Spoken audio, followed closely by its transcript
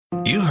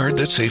You heard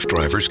that safe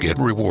drivers get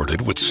rewarded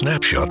with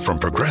Snapshot from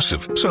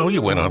Progressive, so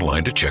you went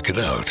online to check it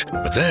out.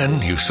 But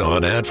then you saw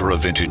an ad for a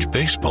vintage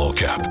baseball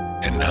cap,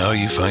 and now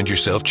you find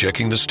yourself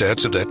checking the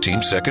stats of that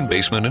team's second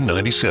baseman in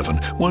 '97,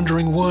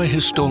 wondering why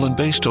his stolen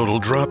base total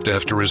dropped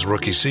after his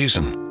rookie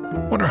season.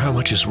 Wonder how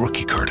much his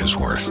rookie card is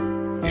worth.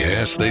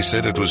 Yes, they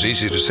said it was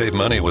easy to save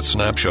money with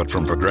Snapshot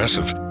from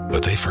Progressive,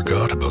 but they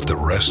forgot about the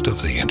rest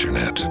of the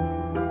internet.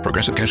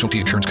 Progressive Casualty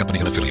Insurance Company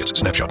and Affiliates.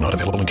 Snapshot not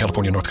available in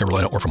California, North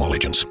Carolina, or from all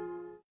agents.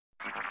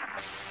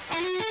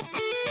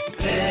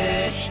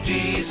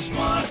 HT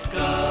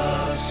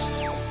Smartcast.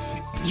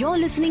 You're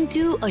listening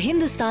to a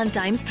Hindustan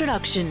Times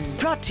production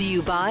brought to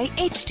you by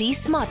HT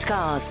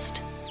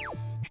Smartcast.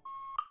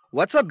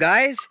 What's up,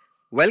 guys?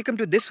 Welcome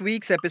to this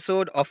week's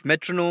episode of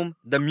Metronome,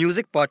 the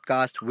music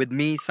podcast with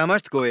me,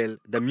 Samarth Goyal,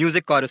 the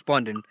music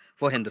correspondent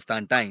for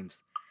Hindustan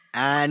Times.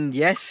 And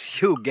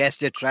yes, you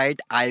guessed it right,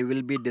 I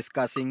will be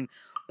discussing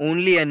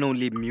only and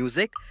only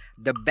music,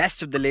 the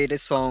best of the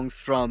latest songs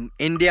from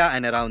India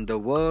and around the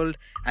world,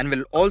 and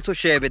will also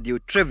share with you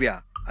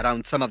trivia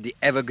around some of the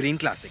evergreen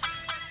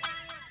classics.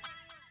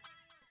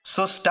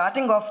 So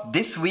starting off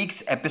this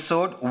week's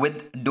episode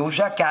with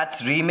Doja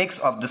Cat's remix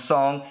of the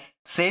song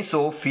Say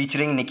So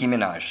featuring Nicki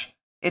Minaj.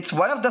 It's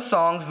one of the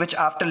songs which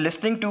after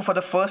listening to for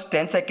the first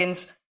 10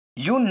 seconds,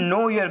 you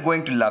know you're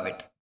going to love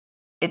it.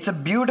 It's a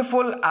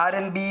beautiful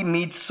R&B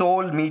meets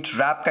soul meets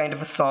rap kind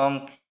of a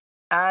song,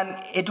 and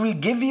it will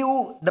give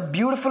you the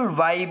beautiful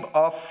vibe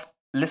of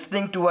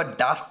listening to a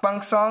Daft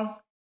Punk song,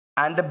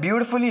 and the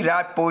beautifully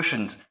rapped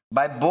portions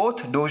by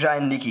both Doja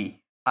and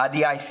Nicki are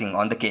the icing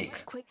on the cake.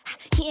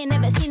 He ain't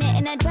never seen it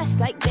in a dress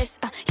like this.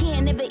 He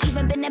ain't never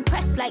even been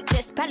impressed like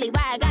this. Probably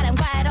why I got him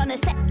quiet on the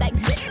set like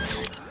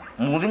this.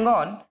 Moving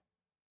on,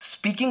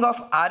 speaking of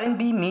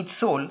R&B meets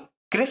soul,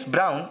 Chris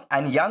Brown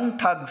and Young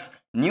Thug's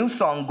new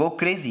song Go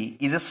Crazy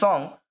is a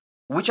song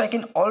which I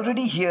can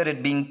already hear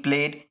it being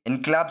played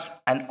in clubs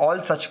and all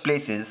such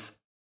places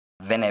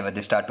whenever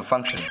they start to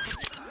function.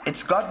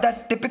 It's got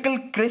that typical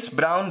Chris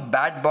Brown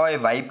bad boy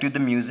vibe to the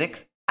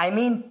music. I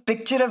mean,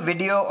 picture a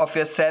video of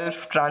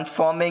yourself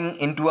transforming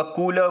into a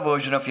cooler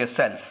version of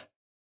yourself,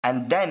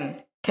 and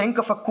then think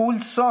of a cool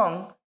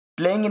song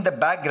playing in the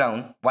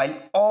background while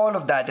all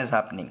of that is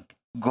happening.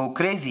 Go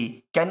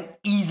Crazy can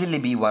easily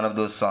be one of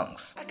those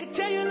songs. I could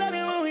tell you love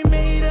it when we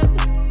made up.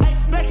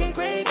 Black and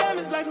gray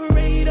diamonds like we're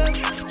made up.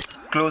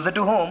 Closer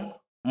to home,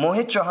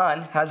 Mohit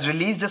Chauhan has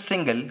released a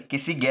single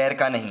Kisi Gair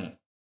Ka Nahi.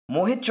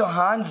 Mohit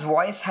Chauhan's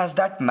voice has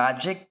that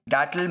magic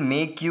that'll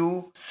make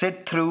you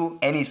sit through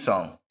any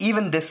song,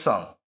 even this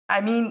song. I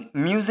mean,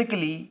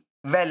 musically,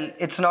 well,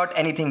 it's not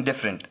anything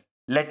different.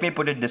 Let me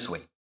put it this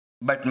way.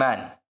 But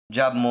man,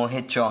 jab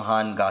Mohit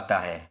Chauhan gaata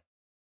hai.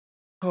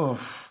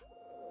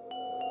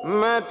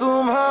 मैं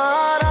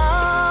तुम्हारा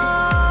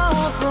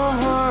हूँ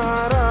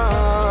तुम्हारा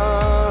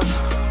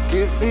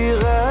किसी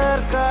गैर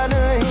का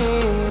नहीं.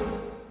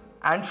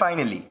 And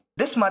finally,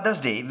 this Mother's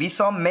Day, we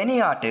saw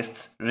many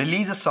artists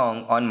release a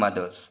song on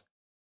mothers.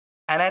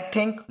 And I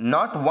think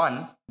not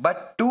one,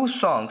 but two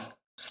songs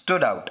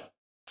stood out.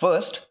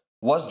 First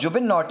was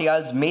Jubin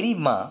Nautiyal's Meri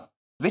Maa,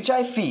 which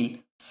I feel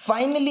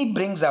finally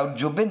brings out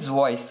Jubin's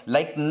voice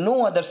like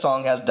no other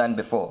song has done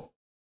before.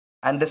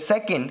 And the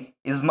second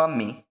is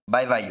Mummy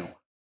by Vayu.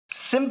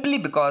 Simply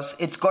because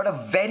it's got a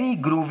very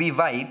groovy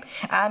vibe,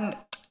 and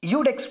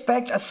you'd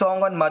expect a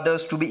song on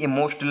mothers to be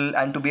emotional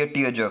and to be a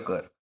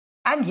tearjerker.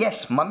 And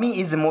yes, Mummy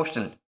is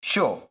emotional,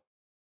 sure.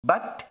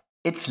 But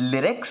its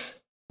lyrics,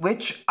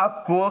 which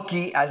are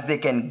quirky as they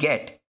can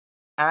get,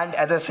 and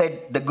as I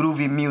said, the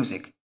groovy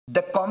music,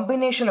 the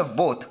combination of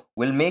both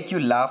will make you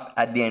laugh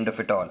at the end of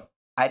it all.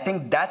 I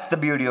think that's the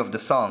beauty of the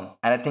song,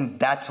 and I think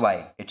that's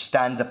why it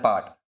stands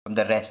apart from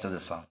the rest of the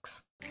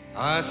songs.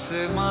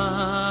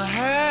 आसमां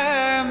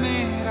है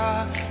मेरा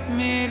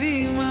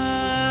मेरी माँ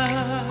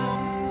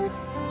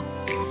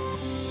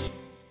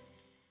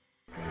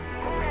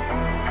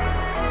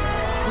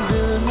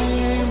दिल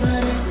में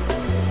भरे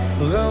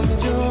गम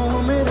जो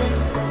मेरे.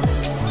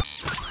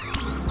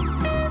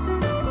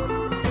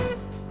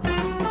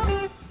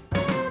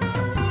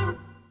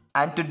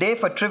 And today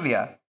for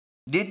trivia,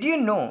 did you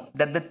know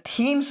that the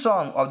theme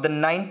song of the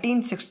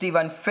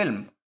 1961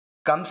 film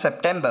Come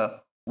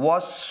September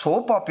was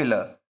so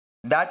popular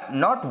that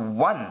not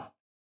one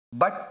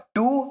but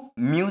two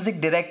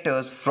music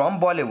directors from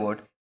Bollywood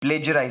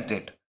plagiarized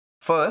it.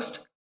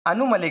 First,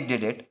 Anu Malik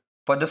did it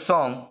for the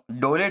song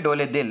Dole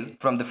Dole Dil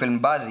from the film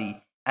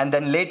Bazi, and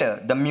then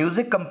later the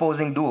music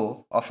composing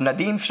duo of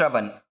Nadeem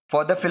Shravan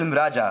for the film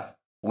Raja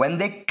when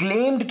they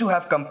claimed to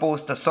have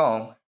composed the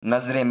song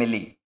Nazre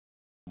Mili.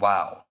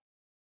 Wow.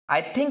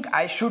 I think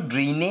I should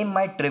rename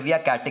my trivia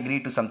category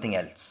to something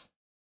else.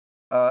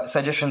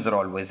 Suggestions are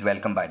always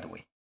welcome, by the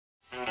way.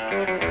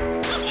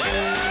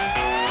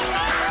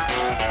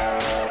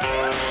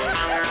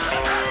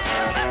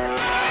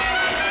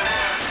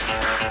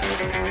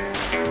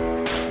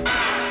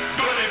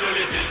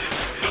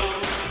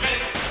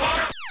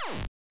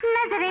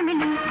 नजरें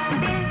मिली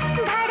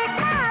दिल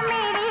धड़का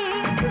मेरी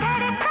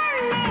धड़कन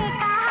ने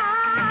कहा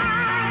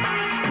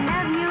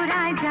love you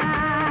Raja.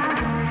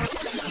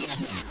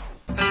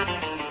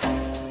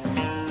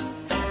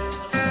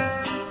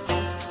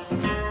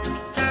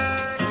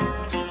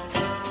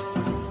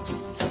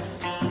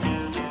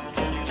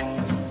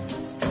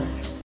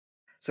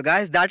 So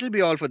guys, that'll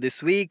be all for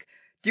this week.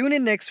 Tune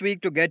in next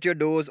week to get your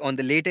dose on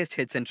the latest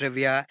hits and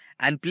trivia.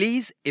 And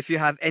please, if you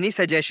have any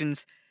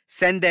suggestions,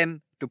 send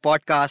them to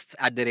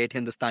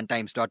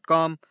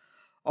podcasts@hindustantimes.com.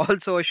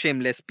 Also, a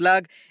shameless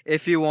plug,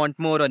 if you want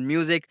more on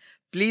music,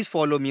 please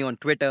follow me on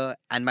Twitter,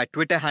 and my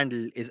Twitter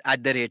handle is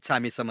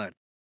 @Sami Samarth.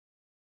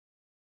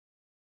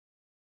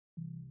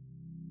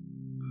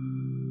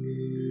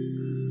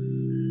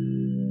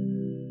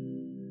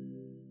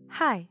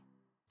 Hi,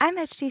 I'm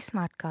HT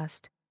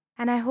Smartcast,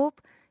 and I hope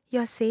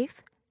you're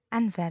safe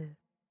and well.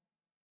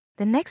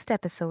 The next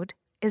episode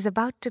is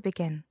about to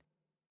begin,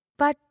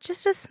 but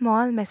just a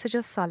small message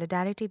of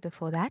solidarity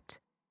before that.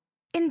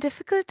 In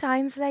difficult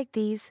times like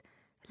these,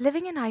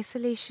 living in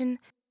isolation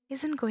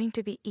isn't going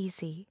to be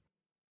easy.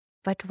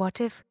 But what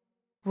if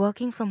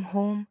working from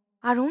home,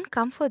 our own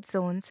comfort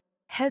zones,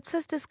 helps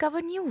us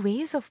discover new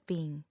ways of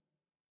being?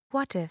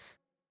 What if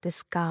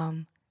this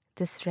calm,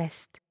 this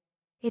rest,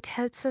 it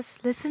helps us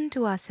listen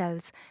to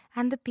ourselves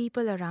and the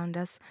people around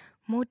us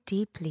more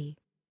deeply?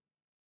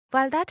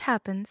 While that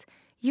happens,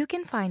 you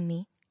can find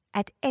me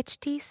at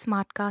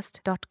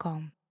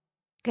htsmartcast.com,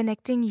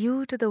 connecting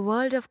you to the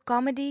world of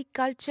comedy,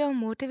 culture,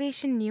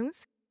 motivation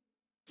news.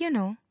 You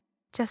know,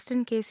 just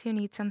in case you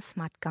need some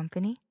smart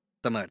company.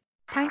 Samarth.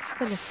 Thanks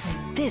for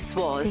listening. This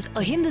was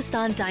a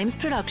Hindustan Times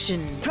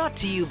production brought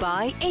to you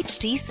by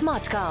HT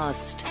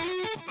Smartcast.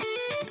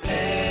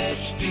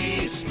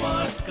 HT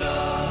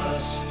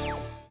Smartcast.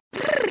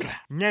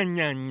 Nya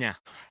nya nya.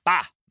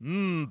 Ba.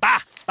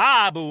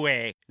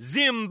 Babue.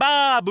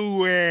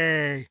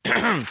 Zimbabwe.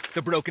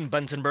 The broken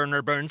Bunsen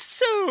burner burns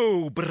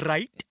so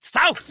bright.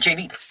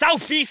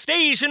 Southeast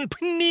Asian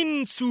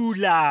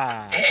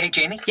Peninsula. Hey,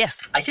 Jamie?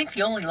 Yes? I think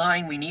the only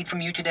line we need from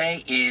you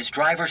today is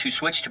drivers who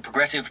switch to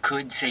Progressive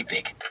could save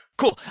big.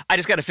 Cool. I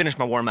just got to finish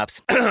my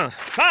warm-ups.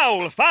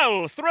 Foul,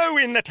 throw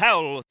in the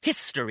towel.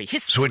 History.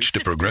 Switch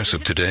to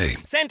Progressive today.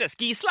 Santa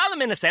ski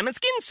slalom in a salmon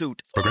skin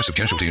suit. Progressive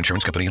Casualty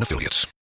Insurance Company and Affiliates.